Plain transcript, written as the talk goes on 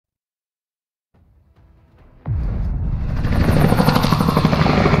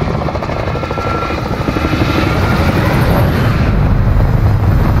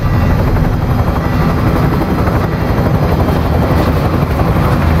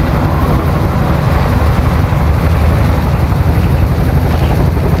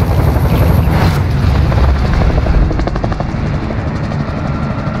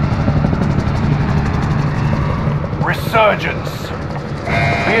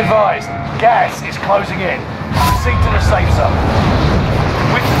advised, gas is closing in. Proceed to the safe zone.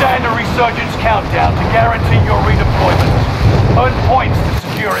 Withstand a resurgence countdown to guarantee your redeployment. Earn points to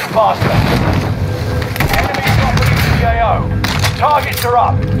secure it faster. Enemy dropping into the AO. Targets are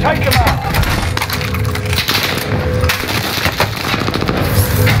up. Take them out.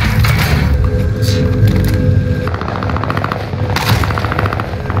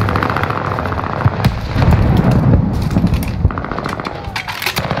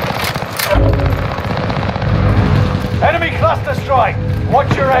 Enemy cluster strike.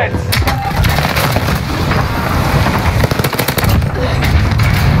 Watch your heads.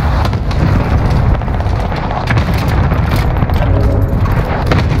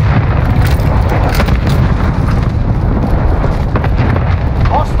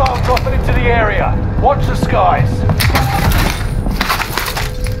 Hostile dropping into the area. Watch the skies.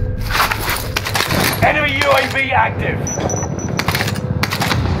 Enemy UAV active.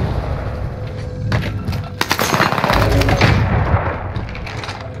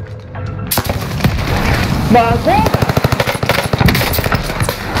 Mousepad!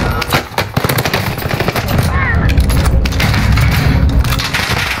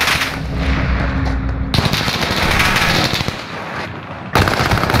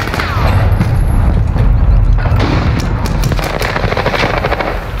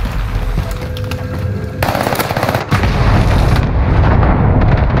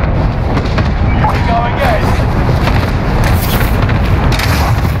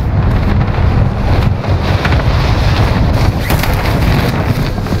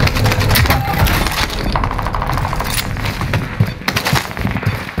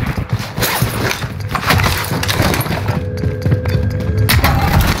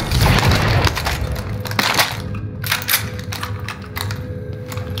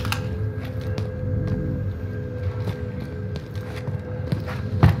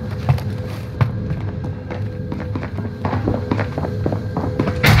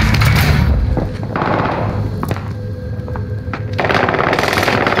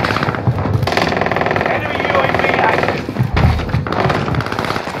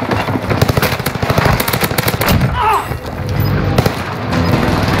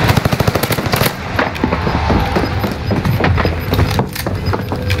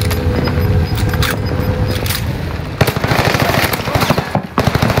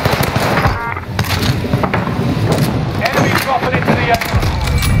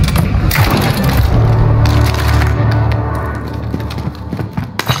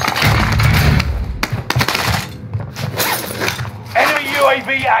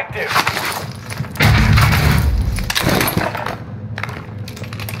 UAV active.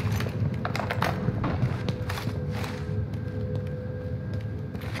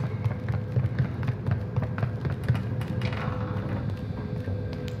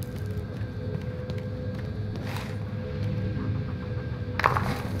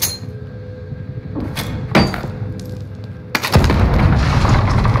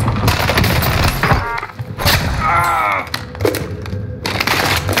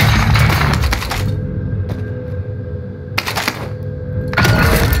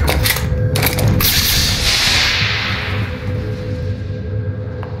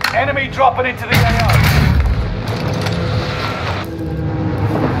 Enemy dropping into the AO.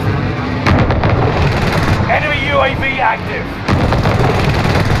 Enemy UAV active.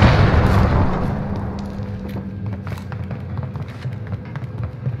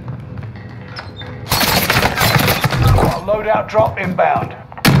 Loadout drop inbound.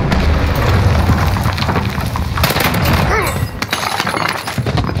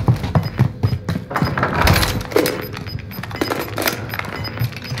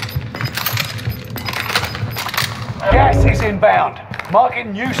 Gas is inbound.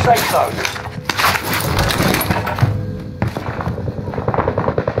 Marking new safe zone.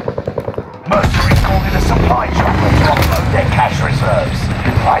 Mercenaries called in a supply truck to offload their cash reserves.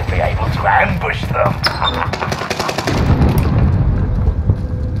 I'd be able to ambush them.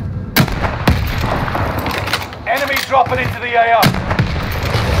 Enemy dropping into the AO.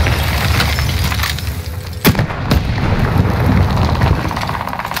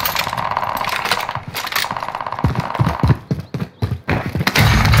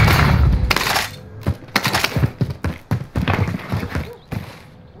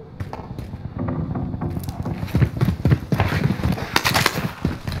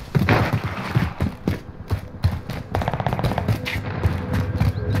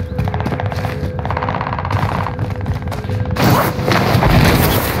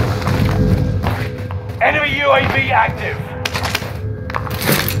 UAV active.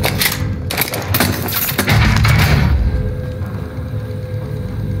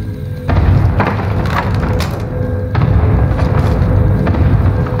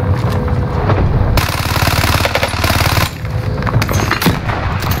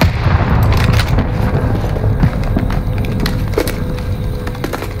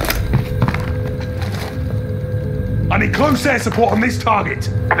 need close air support on this target.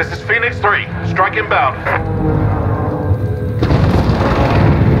 This is Phoenix 3. Strike inbound.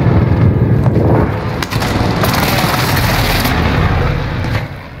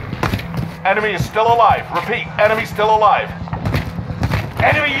 Enemy is still alive. Repeat, enemy still alive.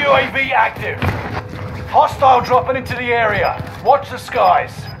 Enemy UAV active. Hostile dropping into the area. Watch the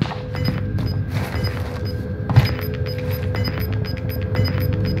skies.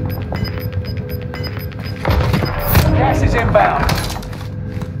 Gas is inbound.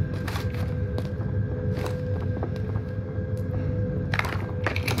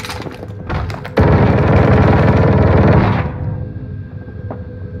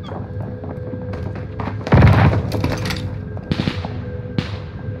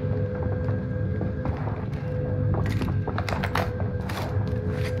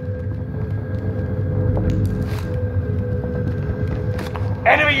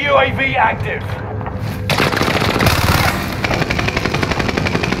 Enemy UAV active.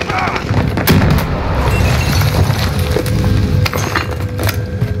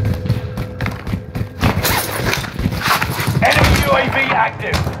 UAV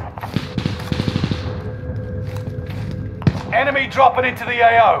active. Enemy dropping into the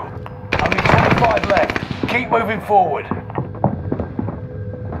AO. Only 25 left. Keep moving forward.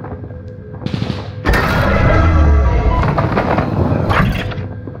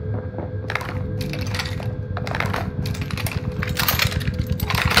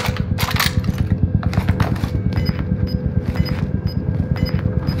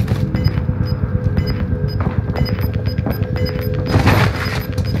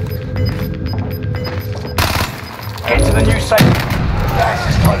 Get to the new safe. Gas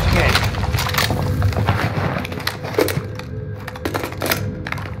is closing in.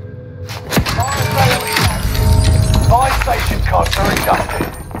 Fire station costs are inducted.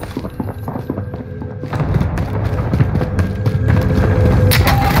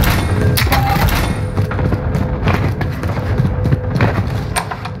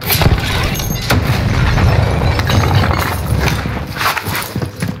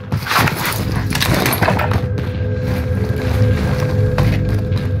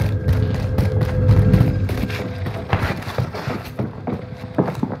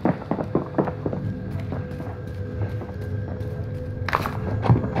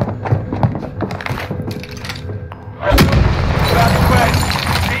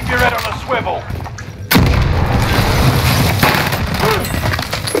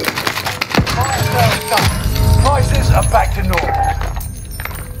 Prices are back to normal.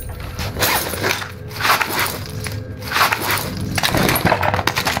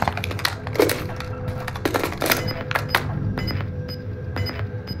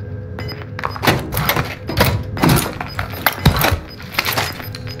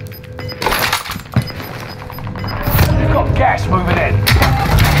 We've got gas moving in.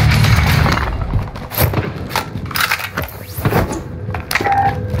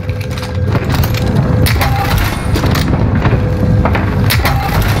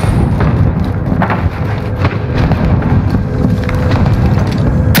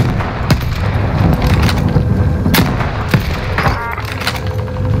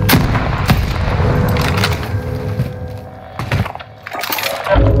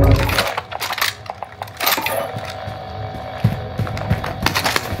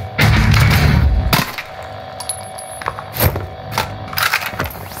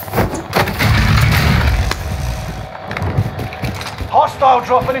 Hostile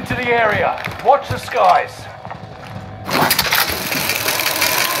dropping into the area. Watch the skies.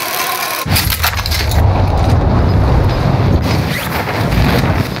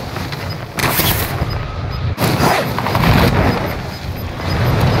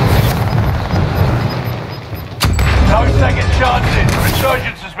 No second chances.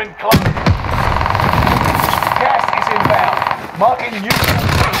 Resurgence has been closed. Gas is inbound. Marking new.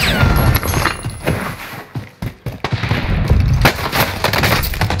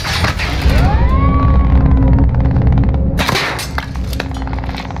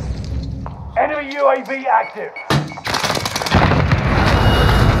 UAV active.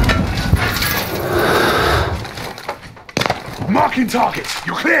 Marking targets.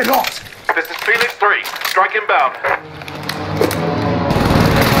 You're cleared hot. This is Phoenix 3. Strike inbound.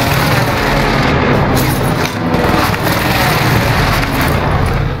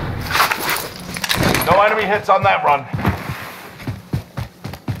 No enemy hits on that run.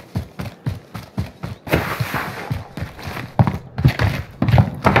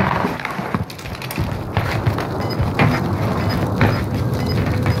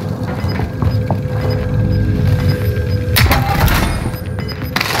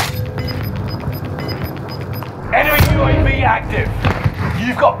 Enemy active.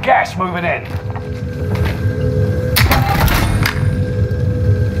 You've got gas moving in.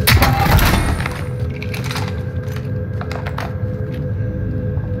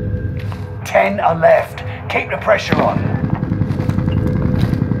 10 are left. Keep the pressure on.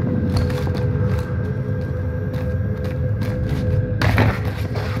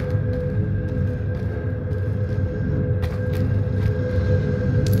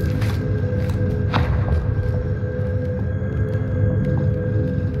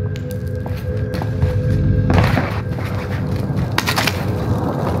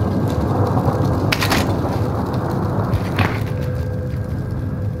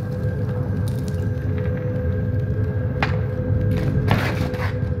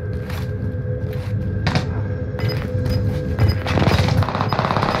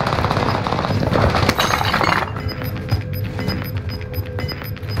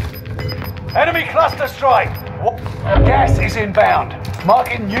 Enemy cluster strike! Gas is inbound.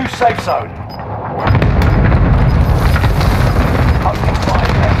 Marking new safe zone.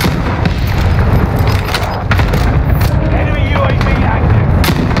 Enemy UAV active.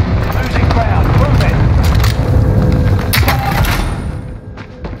 Losing ground. Move it.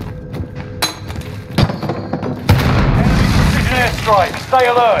 Enemy precision airstrike. Stay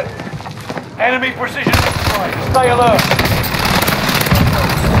alert. Enemy precision airstrike. Stay alert.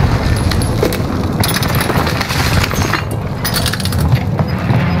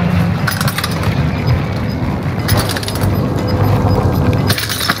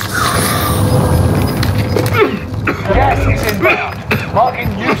 Marking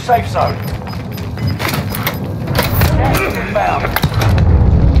new safe zone. Gas is inbound.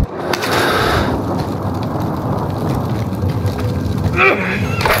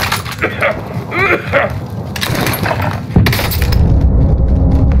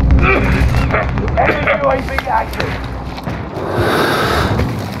 Enemy UAV active.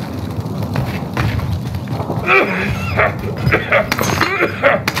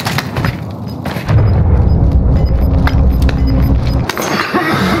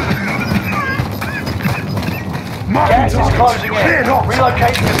 Gas is closing in.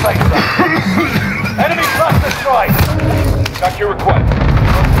 Relocating the safe zone. Enemy cluster strike. Got your request.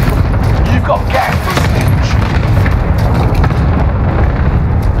 You've got gas for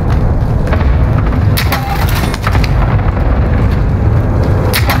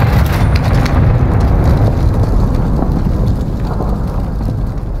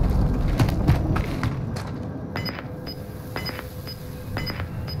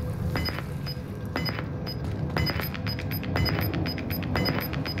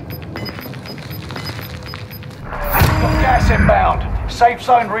inbound. Safe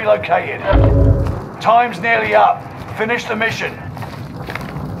zone relocated. Time's nearly up. Finish the mission.